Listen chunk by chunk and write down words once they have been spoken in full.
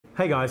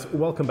Hey guys,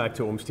 welcome back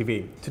to Kommetjie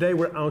TV. Today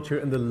we're out here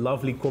in the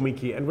lovely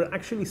Kommetjie and we're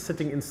actually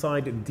sitting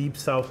inside Deep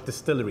South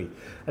Distillery.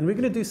 And we're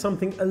going to do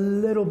something a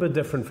little bit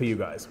different for you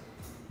guys.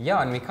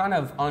 Yeah, and we're kind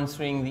of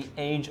answering the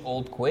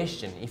age-old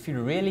question. If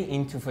you're really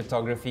into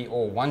photography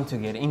or want to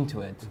get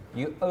into it,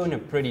 you own a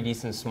pretty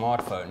decent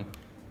smartphone.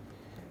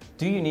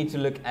 Do you need to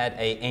look at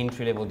an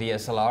entry-level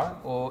DSLR,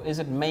 or is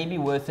it maybe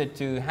worth it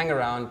to hang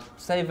around,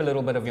 save a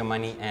little bit of your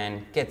money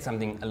and get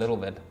something a little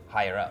bit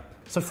higher up?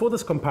 So for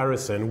this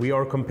comparison, we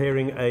are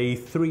comparing a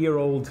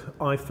 3-year-old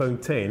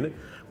iPhone 10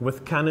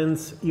 with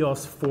Canon's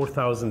EOS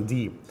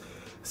 4000D.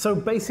 So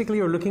basically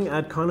you're looking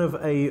at kind of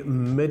a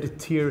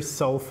mid-tier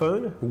cell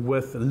phone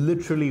with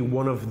literally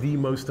one of the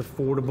most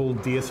affordable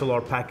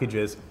DSLR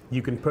packages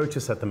you can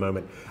purchase at the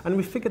moment. And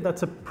we figured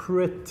that's a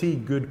pretty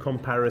good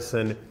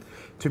comparison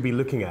to be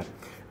looking at.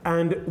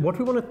 And what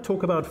we want to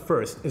talk about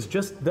first is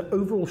just the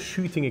overall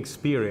shooting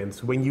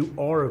experience when you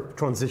are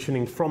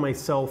transitioning from a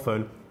cell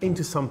phone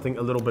into something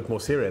a little bit more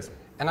serious.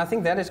 And I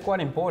think that is quite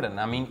important.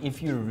 I mean,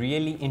 if you're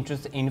really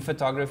interested in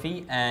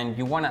photography and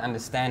you want to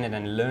understand it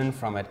and learn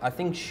from it, I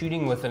think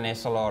shooting with an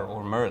SLR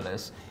or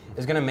mirrorless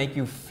is going to make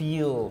you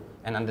feel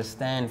and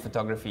understand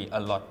photography a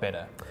lot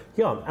better.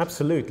 Yeah,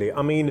 absolutely.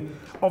 I mean,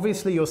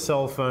 obviously your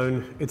cell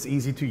phone, it's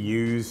easy to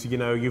use, you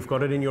know, you've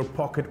got it in your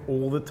pocket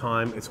all the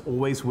time, it's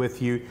always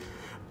with you.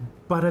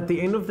 But at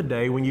the end of the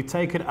day, when you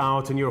take it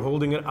out and you're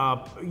holding it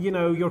up, you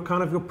know, you're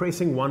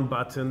pressing one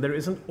button. There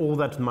isn't all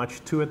that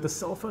much to it. The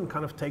cell phone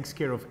kind of takes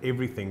care of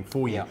everything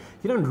for you. Yeah.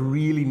 You don't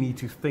really need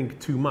to think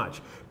too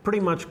much.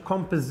 Pretty much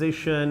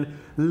composition,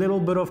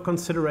 little bit of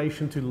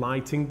consideration to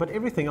lighting, but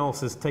everything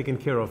else is taken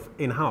care of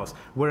in-house.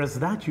 Whereas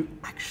that you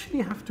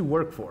actually have to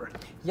work for.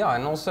 Yeah,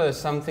 and also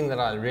something that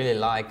I really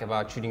like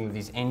about shooting with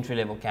these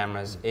entry-level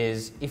cameras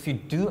is if you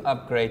do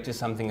upgrade to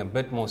something a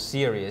bit more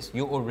serious,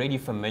 you're already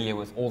familiar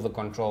with all the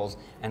controls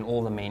and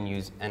all the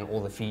menus and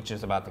all the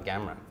features about the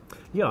camera.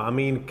 Yeah, I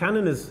mean,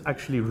 Canon is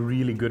actually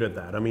really good at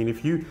that. I mean,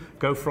 if you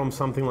go from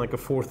something like a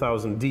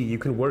 4000D, you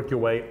can work your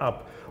way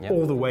up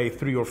all the way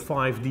through your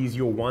 5Ds,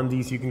 your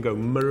 1Ds. You can go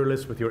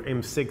mirrorless with your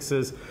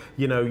M6s.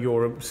 You know,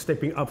 you're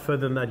stepping up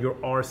further than that, your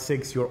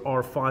R6, your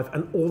R5,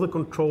 and all the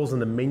controls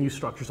and the menu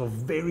structures are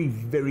very,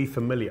 very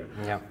familiar.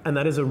 Yeah. And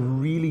that is a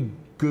really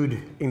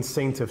good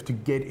incentive to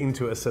get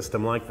into a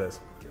system like this.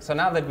 So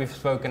now that we've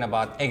spoken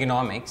about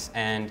ergonomics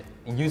and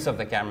use of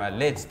the camera,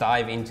 let's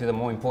dive into the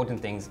more important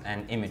things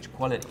and image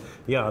quality.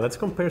 Yeah, let's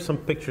compare some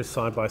pictures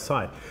side by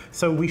side.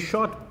 So we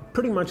shot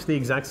pretty much the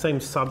exact same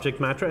subject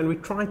matter and we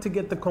tried to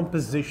get the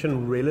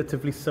composition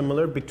relatively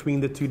similar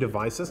between the two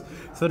devices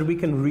so that we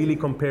can really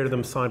compare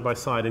them side by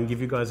side and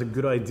give you guys a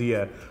good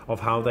idea of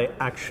how they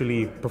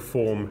actually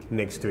perform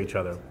next to each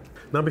other.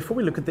 Now, before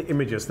we look at the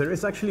images, there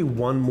is actually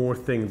one more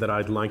thing that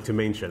I'd like to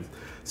mention.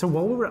 So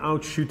while we were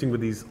out shooting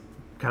with these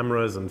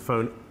cameras and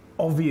phone,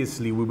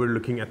 obviously we were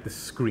looking at the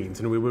screens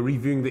and we were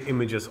reviewing the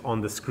images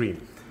on the screen.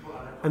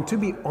 And to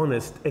be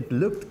honest, it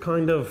looked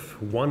kind of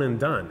one and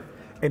done.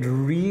 It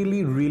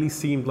really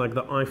seemed like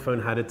the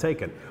iPhone had it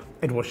taken.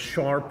 It was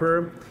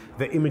sharper,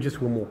 the images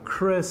were more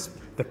crisp,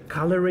 the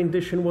color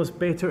rendition was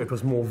better, it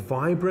was more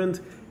vibrant.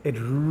 It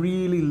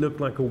really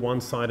looked like a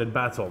one-sided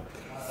battle.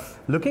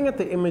 Looking at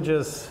the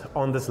images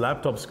on this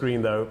laptop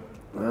screen though,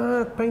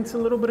 it paints a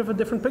little bit of a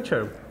different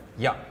picture.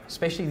 Yeah,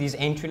 especially these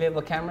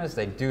entry-level cameras,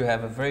 they do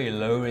have a very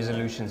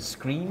low-resolution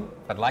screen,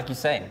 but like you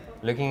say,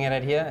 looking at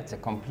it here, it's a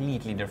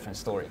completely different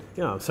story.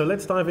 Yeah, so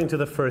let's dive into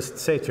the first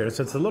set here.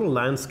 So it's a little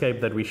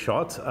landscape that we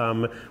shot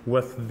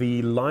with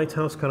the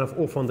lighthouse kind of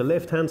off on the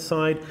left-hand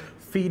side,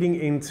 feeding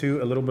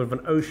into a little bit of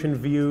an ocean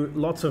view,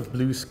 lots of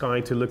blue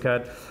sky to look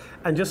at,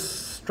 and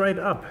just straight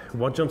up,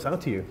 what jumps out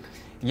to you?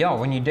 Yeah,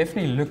 when you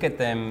definitely look at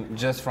them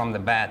just from the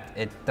bat,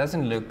 it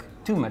doesn't look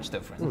too much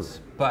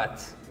difference,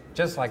 but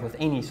just like with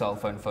any cell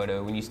phone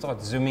photo, when you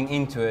start zooming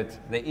into it,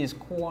 there is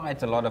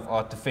quite a lot of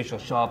artificial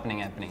sharpening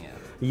happening here.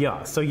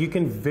 Yeah, so you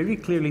can very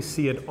clearly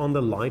see it on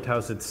the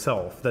lighthouse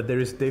itself, that there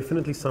is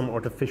definitely some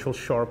artificial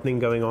sharpening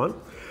going on.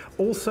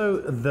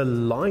 Also, the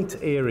light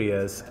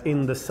areas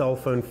in the cell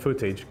phone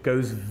footage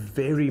goes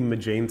very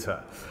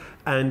magenta,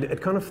 and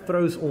it kind of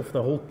throws off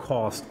the whole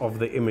cast of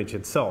the image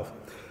itself.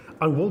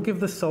 I will give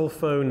the cell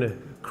phone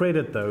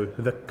credit though,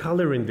 the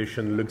color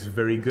rendition looks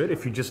very good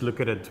if you just look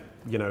at it,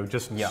 you know,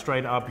 just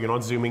straight up, you're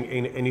not zooming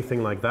in,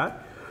 anything like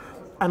that.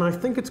 And I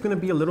think it's going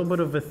to be a little bit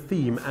of a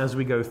theme as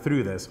we go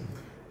through this.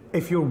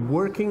 If you're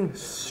working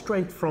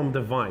straight from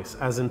device,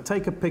 as in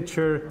take a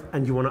picture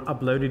and you want to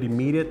upload it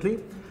immediately,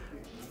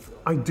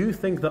 I do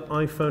think the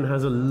iPhone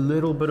has a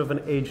little bit of an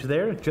edge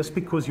there just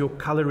because your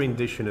color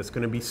rendition is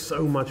going to be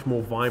so much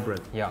more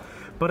vibrant. Yeah.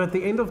 But at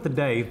the end of the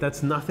day,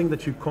 that's nothing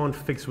that you can't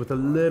fix with a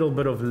little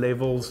bit of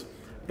levels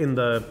in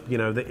the, you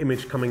know, the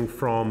image coming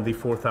from the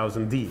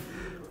 4000D.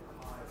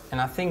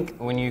 And I think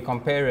when you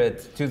compare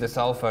it to the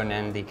cell phone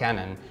and the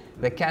Canon,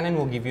 The Canon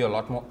will give you a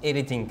lot more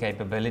editing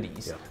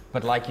capabilities. Yeah.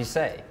 But like you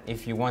say,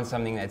 if you want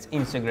something that's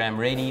Instagram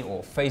ready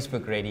or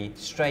Facebook ready,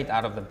 straight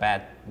out of the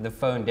bat, the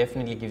phone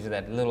definitely gives you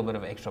that little bit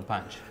of extra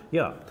punch.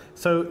 Yeah,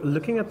 so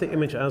looking at the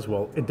image as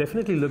well, it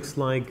definitely looks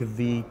like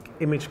the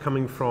image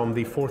coming from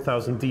the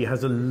 4000D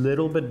has a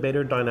little bit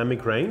better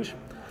dynamic range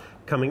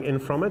coming in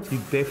from it. You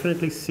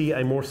definitely see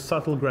a more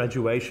subtle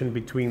graduation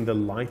between the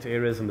light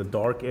areas and the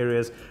dark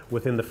areas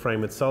within the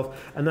frame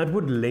itself, and that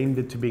would lend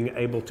it to being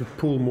able to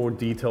pull more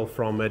detail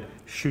from it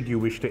should you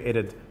wish to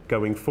edit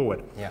going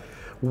forward. Yeah.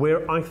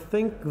 Where I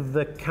think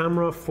the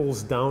camera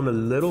falls down a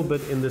little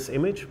bit in this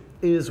image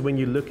is when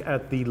you look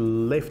at the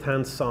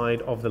left-hand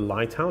side of the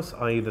lighthouse,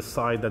 i.e. the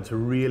side that's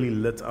really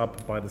lit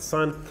up by the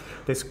sun.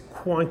 There's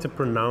quite a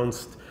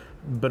pronounced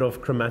bit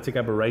of chromatic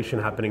aberration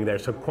happening there,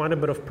 so quite a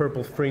bit of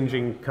purple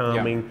fringing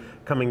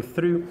coming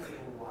through.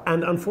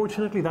 And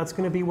unfortunately, that's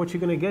going to be what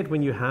you're going to get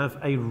when you have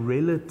a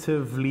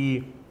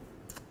relatively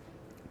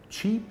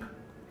cheap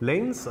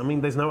lens. I mean,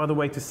 there's no other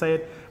way to say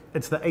it.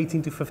 It's the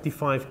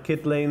 18-55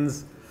 kit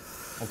lens.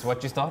 That's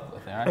what you start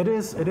with, right? It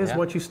is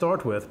what you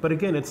start with, but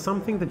again, it's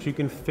something that you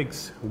can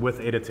fix with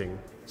editing.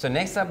 So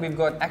next up, we've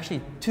got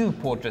actually two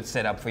portraits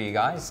set up for you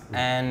guys,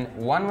 and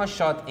one was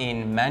shot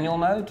in manual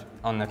mode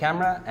on the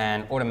camera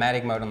and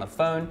automatic mode on the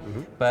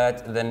phone,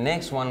 but the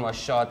next one was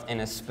shot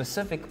in a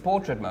specific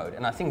portrait mode,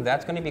 and I think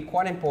that's going to be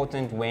quite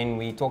important when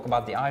we talk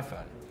about the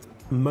iPhone.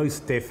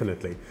 Most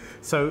definitely.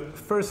 So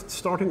first,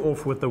 starting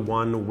off with the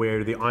one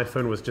where the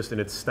iPhone was just in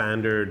its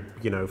standard,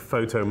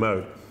 photo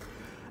mode.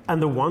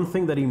 And the one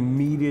thing that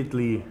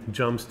immediately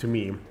jumps to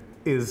me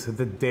is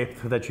the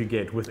depth that you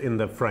get within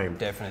the frame.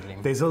 Definitely.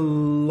 There's a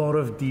lot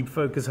of deep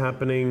focus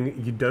happening.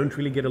 You don't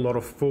really get a lot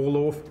of fall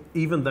off.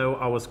 Even though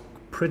I was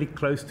pretty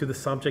close to the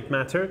subject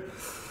matter,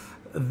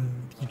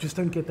 you just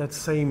don't get that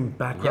same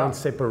background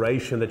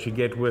separation that you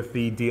get with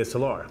the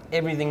DSLR.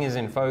 Everything is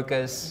in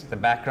focus, the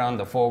background,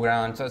 the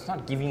foreground, so it's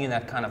not giving you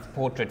that kind of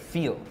portrait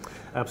feel.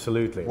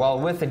 Absolutely. While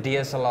with the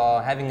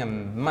DSLR, having a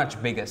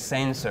much bigger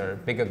sensor,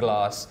 bigger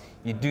glass,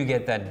 you do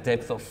get that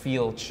depth of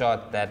field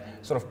shot,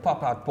 that sort of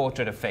pop-out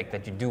portrait effect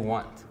that you do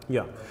want.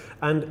 Yeah,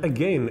 and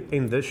again,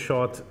 in this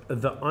shot,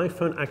 the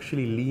iPhone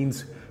actually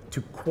leans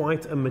to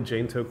quite a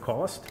magenta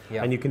cast,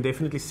 and you can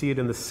definitely see it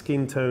in the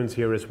skin tones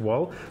here as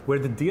well, where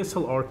the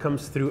DSLR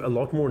comes through a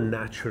lot more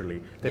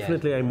naturally.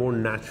 Definitely a more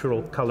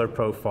natural color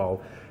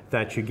profile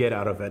that you get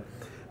out of it.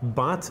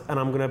 But, and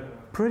I'm going to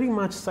pretty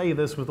much say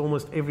this with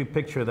almost every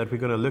picture that we're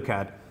going to look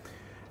at,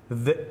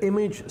 the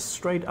image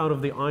straight out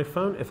of the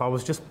iPhone, if I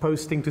was just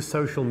posting to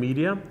social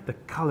media, the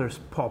colors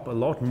pop a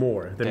lot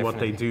more than what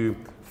they do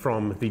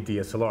from the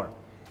DSLR.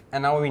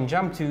 And now we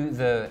jump to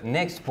the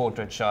next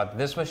portrait shot.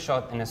 This was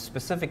shot in a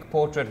specific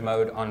portrait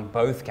mode on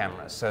both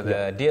cameras. So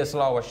the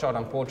DSLR was shot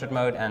on portrait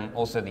mode and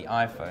also the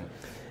iPhone.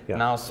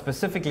 Now,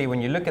 specifically,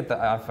 when you look at the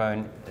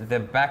iPhone, the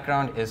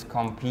background is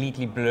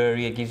completely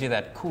blurry. It gives you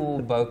that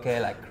cool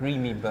bokeh, like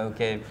creamy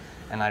bokeh,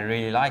 and I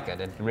really like it.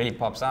 It really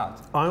pops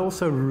out. I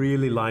also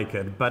really like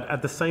it, but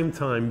at the same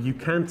time, you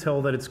can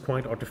tell that it's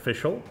quite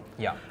artificial.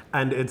 Yeah.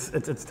 And it's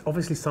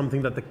obviously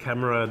something that the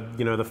camera,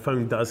 the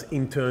phone does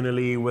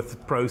internally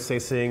with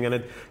processing, and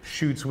it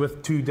shoots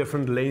with two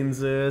different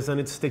lenses, and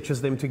it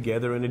stitches them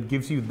together, and it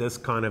gives you this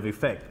kind of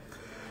effect.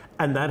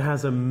 And that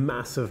has a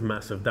massive,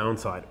 massive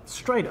downside.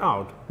 Straight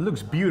out,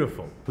 looks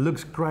beautiful,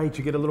 looks great.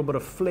 You get a little bit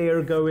of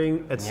flare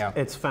going.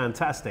 It's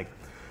fantastic.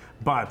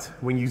 But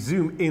when you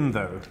zoom in,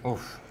 though,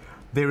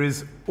 there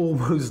is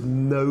almost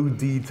no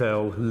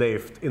detail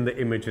left in the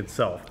image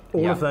itself.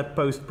 All of that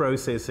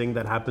post-processing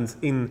that happens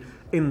in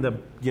the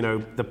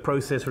the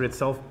processor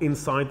itself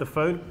inside the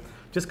phone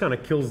just kind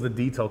of kills the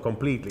detail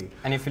completely.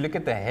 And if you look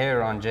at the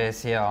hair on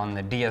Jess here on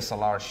the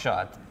DSLR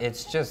shot,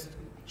 it's just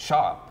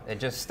sharp. It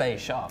just stays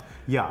sharp.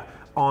 Yeah,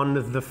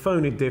 on the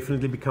phone it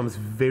definitely becomes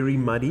very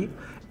muddy.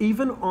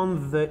 Even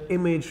on the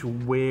image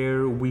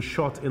where we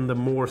shot in the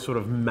more sort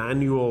of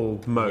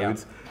manual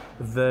modes,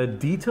 the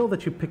detail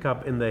that you pick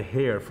up in the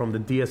hair from the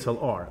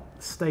DSLR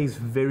stays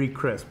very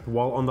crisp,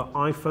 while on the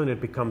iPhone it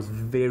becomes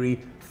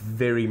very,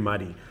 very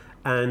muddy.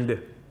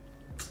 And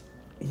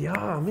yeah,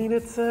 I mean,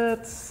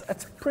 it's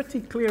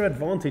pretty clear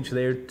advantage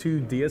there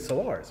to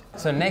DSLRs.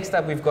 So next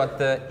up, we've got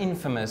the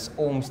infamous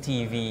Orms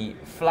TV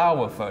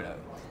flower photo.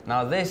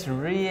 Now this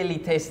really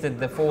tested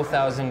the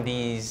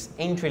 4000D's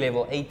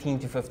entry-level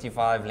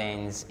 18-55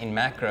 lens in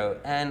macro,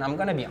 and I'm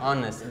going to be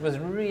honest, it was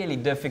really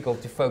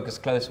difficult to focus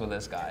close with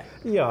this guy.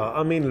 Yeah,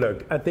 I mean,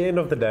 look, at the end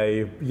of the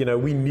day,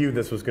 we knew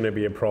this was going to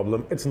be a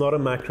problem. It's not a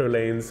macro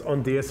lens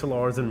on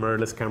DSLRs and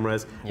mirrorless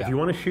cameras. If you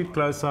want to shoot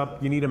close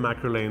up, you need a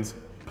macro lens.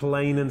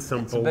 Plain and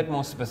simple. It's a bit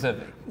more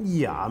specific.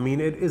 Yeah, I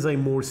mean, it is a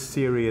more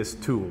serious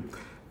tool.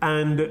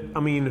 And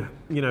I mean,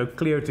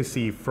 clear to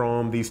see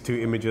from these two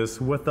images.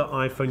 With the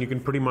iPhone, you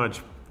can pretty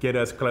much get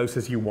as close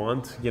as you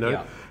want,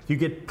 You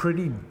get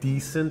pretty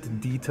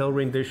decent detail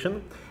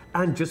rendition.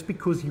 And just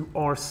because you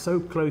are so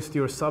close to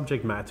your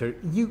subject matter,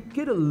 you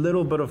get a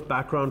little bit of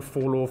background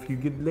fall off, you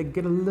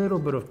get a little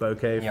bit of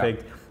bokeh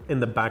effect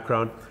in the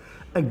background.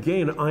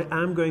 Again, I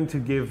am going to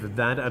give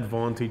that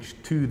advantage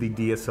to the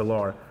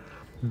DSLR.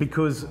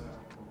 because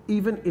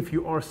even if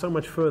you are so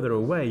much further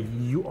away,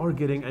 you are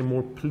getting a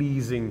more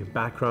pleasing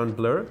background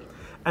blur.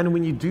 And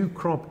when you do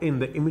crop in,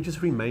 the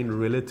images remain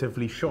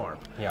relatively sharp.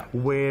 Yeah.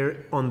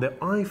 Where on the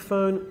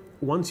iPhone,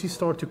 once you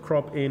start to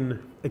crop in,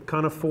 it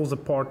kind of falls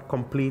apart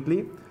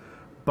completely.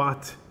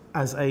 But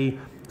as a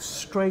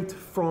straight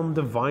from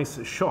device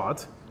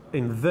shot,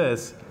 in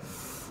this,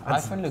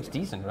 iPhone looks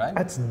decent, right?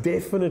 that's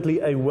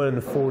definitely a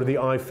win for the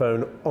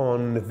iPhone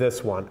on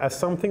this one. As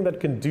something that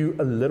can do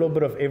a little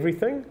bit of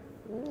everything,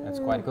 That's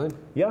quite good.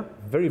 yeah,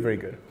 very, very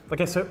good.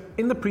 Okay, so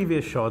in the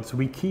previous shots,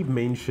 we keep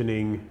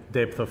mentioning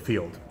depth of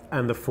field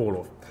and the fall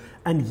off.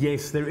 And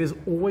yes, there is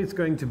always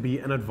going to be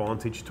an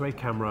advantage to a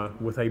camera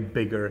with a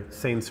bigger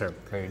sensor.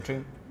 Very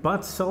true.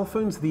 But cell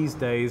phones these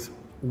days,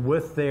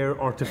 with their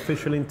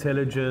artificial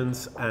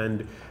intelligence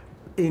and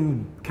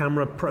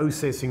in-camera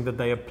processing that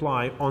they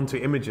apply onto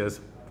images,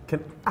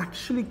 can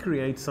actually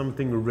create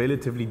something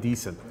relatively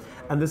decent.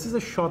 And this is a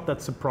shot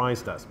that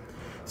surprised us.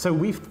 So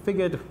we've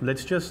figured,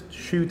 let's just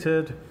shoot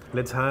it,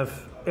 let's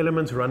have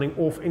elements running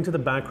off into the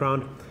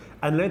background,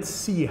 and let's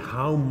see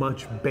how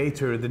much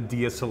better the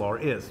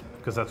DSLR is,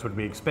 because that's what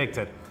we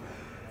expected.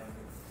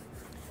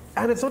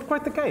 And it's not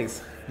quite the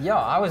case. Yeah,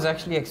 I was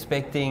actually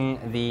expecting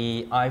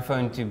the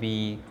iPhone to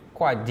be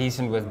quite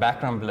decent with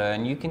background blur,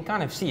 and you can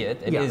kind of see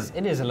it. It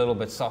is a little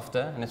bit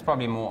softer, and it's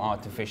probably more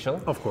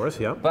artificial. Of course,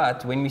 yeah.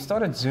 But when we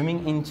started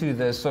zooming into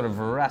the sort of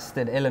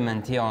rusted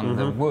element here on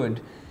the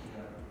wood,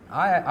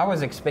 I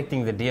was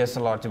expecting the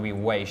DSLR to be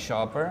way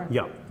sharper.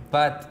 Yeah.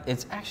 But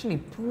it's actually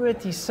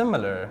pretty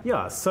similar.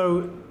 Yeah,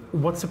 so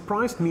what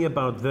surprised me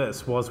about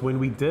this was when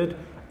we did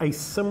a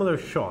similar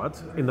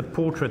shot in the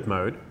portrait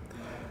mode,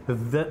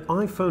 the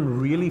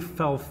iPhone really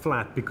fell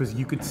flat because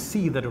you could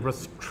see that it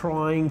was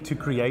trying to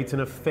create an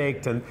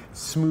effect and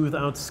smooth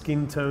out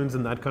skin tones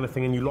and that kind of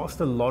thing, and you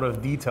lost a lot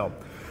of detail.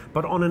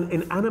 But on an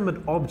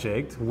inanimate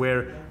object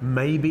where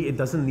maybe it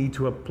doesn't need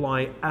to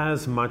apply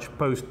as much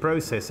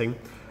post-processing,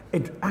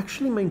 it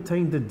actually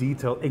maintained the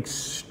detail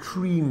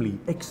extremely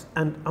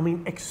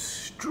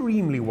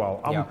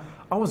well. Yeah.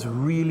 I was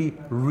really,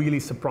 really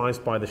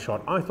surprised by the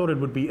shot. I thought it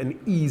would be an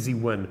easy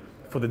win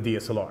for the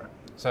DSLR.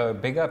 So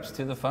big ups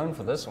to the phone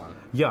for this one.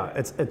 Yeah,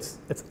 it's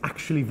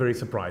actually very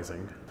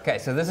surprising. Okay,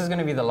 so this is going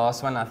to be the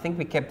last one. I think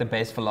we kept the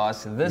best for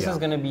last. This Yeah. is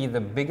going to be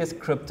the biggest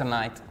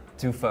kryptonite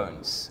to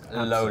phones.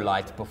 Low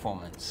light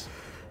performance.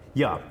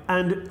 Yeah,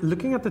 and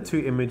looking at the two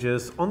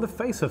images, on the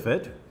face of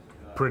it,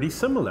 pretty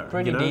similar.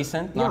 Pretty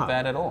decent, not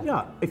bad at all.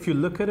 Yeah, if you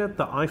look at it,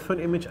 the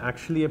iPhone image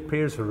actually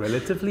appears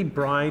relatively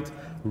bright,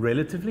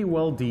 relatively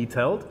well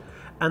detailed,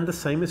 and the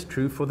same is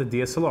true for the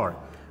DSLR.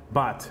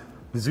 But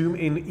zoom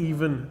in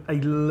even a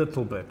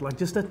little bit, like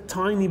just a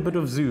tiny bit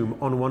of zoom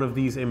on one of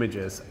these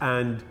images,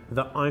 and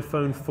the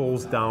iPhone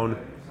falls down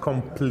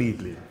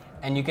completely.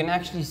 And you can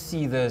actually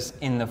see this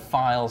in the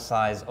file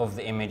size of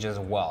the image as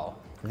well.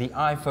 The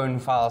iPhone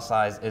file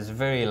size is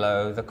very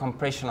low, the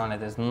compression on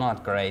it is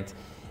not great,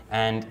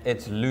 and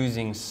it's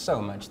losing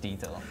so much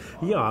detail.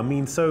 Yeah, I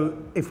mean, so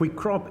if we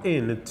crop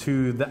in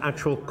to the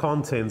actual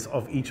contents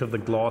of each of the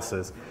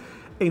glasses,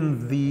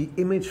 in the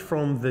image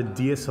from the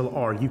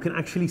DSLR, you can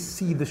actually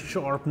see the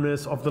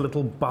sharpness of the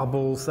little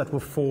bubbles that were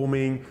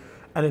forming,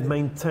 and it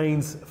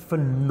maintains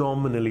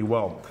phenomenally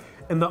well.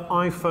 In the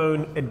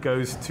iPhone, it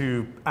goes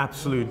to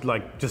absolute,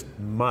 like, just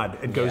mud.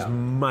 It goes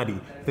muddy.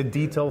 The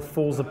detail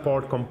falls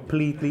apart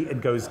completely. It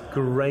goes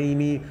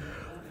grainy.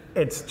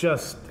 It's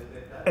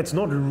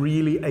not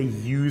really a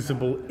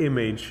usable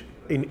image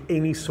in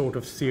any sort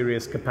of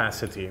serious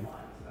capacity.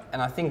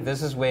 And I think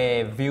this is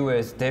where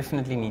viewers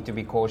definitely need to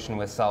be cautious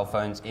with cell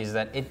phones, is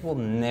that it will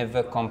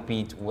never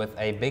compete with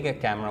a bigger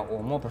camera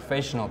or more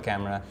professional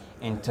camera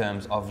in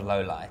terms of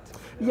low light.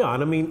 Yeah,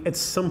 and I mean,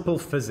 it's simple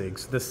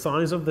physics. The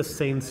size of the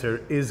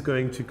sensor is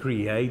going to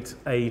create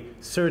a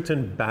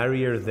certain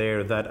barrier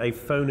there that a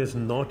phone is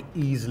not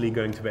easily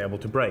going to be able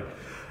to break.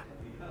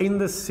 In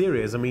this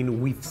series, I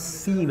mean, we've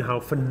seen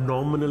how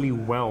phenomenally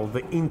well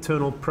the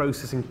internal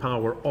processing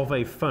power of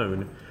a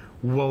phone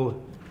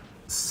will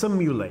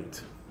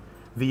simulate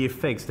the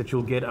effects that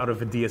you'll get out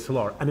of a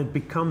DSLR, and it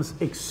becomes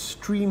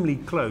extremely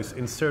close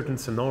in certain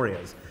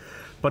scenarios.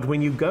 But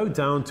when you go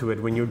down to it,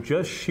 when you're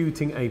just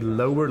shooting a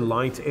lower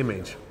light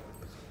image,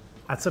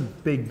 that's a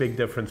big, big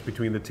difference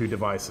between the two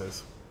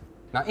devices.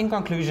 Now, in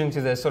conclusion to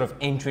the sort of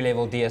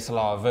entry-level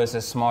DSLR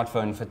versus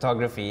smartphone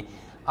photography,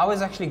 I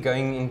was actually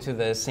going into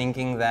this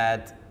thinking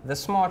that the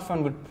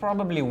smartphone would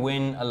probably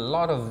win a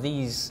lot of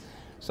these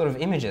sort of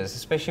images,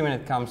 especially when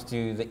it comes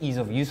to the ease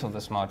of use of the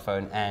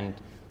smartphone and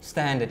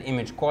standard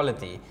image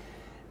quality,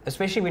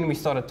 especially when we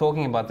started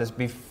talking about this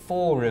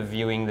before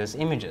reviewing these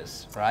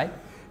images, right?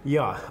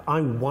 Yeah, I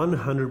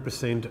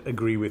 100%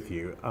 agree with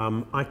you.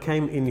 I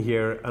came in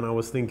here and I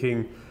was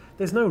thinking,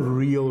 there's no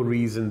real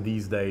reason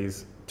these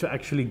days to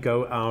actually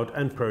go out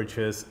and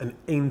purchase an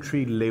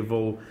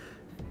entry-level,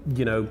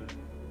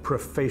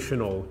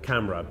 professional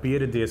camera, be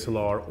it a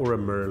DSLR or a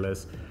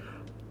mirrorless.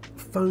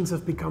 Phones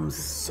have become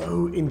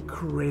so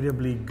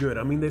incredibly good.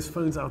 I mean, there's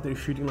phones out there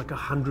shooting like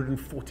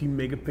 140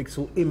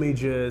 megapixel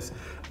images,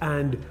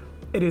 and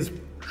it is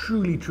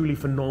truly, truly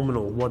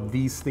phenomenal what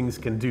these things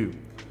can do.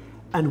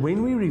 And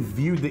when we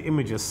reviewed the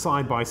images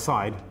side by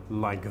side,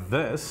 like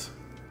this,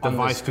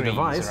 device to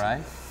device,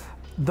 right?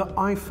 the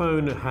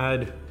iPhone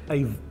had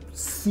a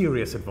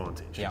serious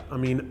advantage. Yeah. I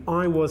mean,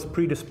 I was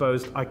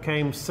predisposed. I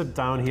came, sit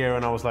down here,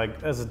 and I was like,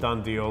 "It's a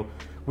done deal.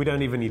 We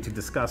don't even need to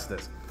discuss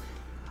this."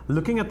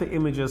 Looking at the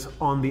images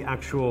on the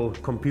actual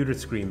computer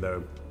screen,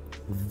 though,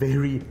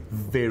 very,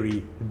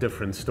 very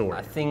different story.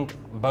 I think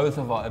both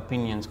of our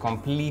opinions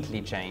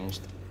completely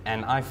changed.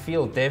 And I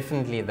feel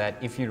definitely that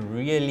if you're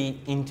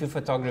really into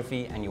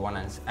photography and you want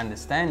to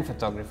understand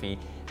photography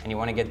and you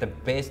want to get the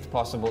best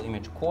possible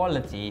image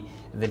quality,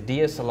 the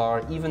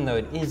DSLR, even though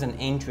it is an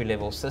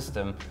entry-level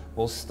system,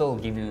 will still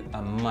give you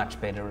a much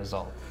better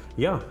result.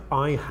 Yeah,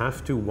 I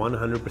have to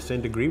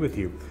 100% agree with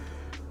you.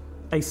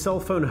 A cell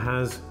phone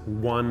has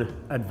one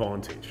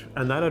advantage,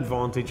 and that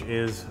advantage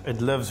is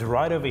it lives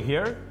right over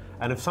here,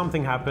 and if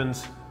something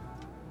happens,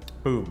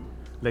 boom,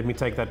 let me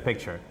take that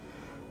picture.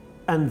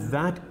 And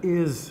that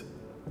is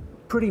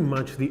pretty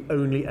much the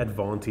only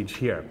advantage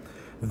here.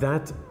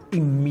 That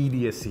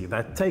immediacy,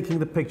 that taking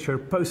the picture,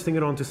 posting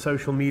it onto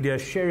social media,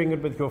 sharing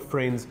it with your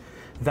friends,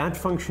 that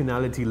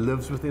functionality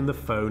lives within the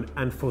phone,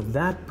 and for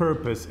that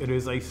purpose, it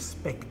is a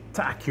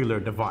spectacular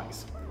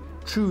device.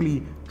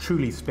 Truly,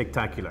 truly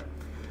spectacular.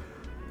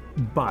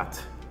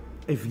 But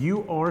if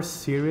you are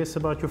serious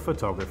about your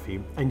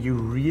photography and you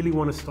really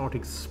want to start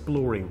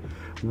exploring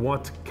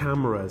what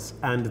cameras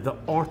and the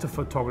art of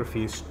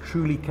photography is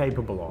truly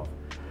capable of,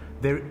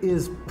 there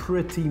is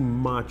pretty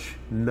much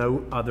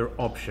no other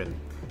option.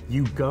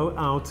 You go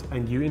out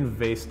and you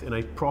invest in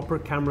a proper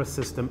camera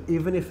system,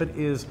 even if it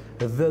is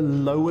the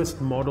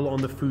lowest model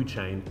on the food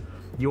chain,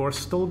 you are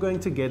still going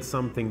to get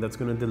something that's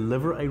going to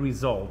deliver a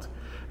result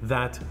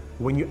that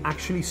when you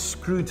actually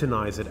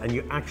scrutinize it and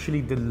you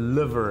actually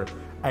deliver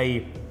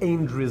a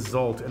end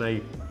result in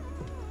a,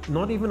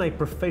 not even a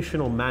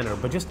professional manner,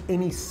 but just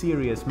any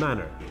serious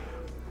manner,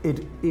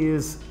 it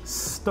is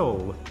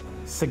still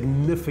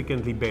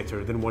significantly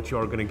better than what you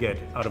are going to get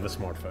out of a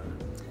smartphone.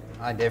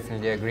 I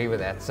definitely agree with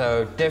that.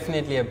 So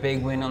definitely a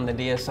big win on the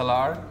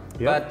DSLR,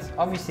 but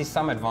obviously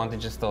some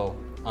advantages still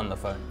on the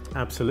phone.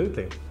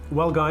 Absolutely.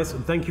 Well guys,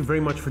 thank you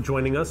very much for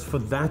joining us for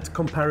that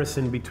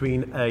comparison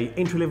between a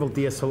entry-level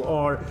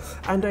DSLR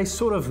and a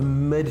sort of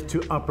mid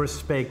to upper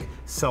spec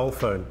cell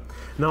phone.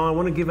 Now I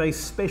want to give a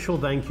special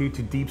thank you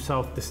to Deep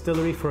South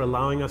Distillery for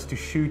allowing us to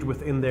shoot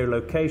within their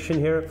location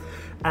here.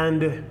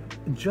 And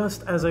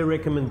just as a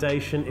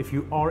recommendation, if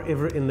you are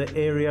ever in the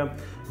area,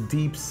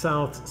 Deep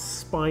South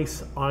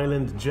Spice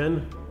Island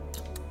Gin,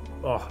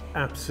 oh,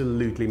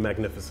 absolutely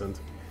magnificent.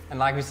 And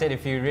like we said,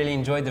 if you really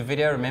enjoyed the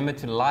video, remember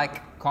to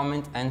like,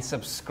 comment and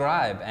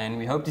subscribe, and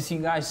we hope to see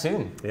you guys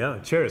soon. Yeah,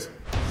 cheers.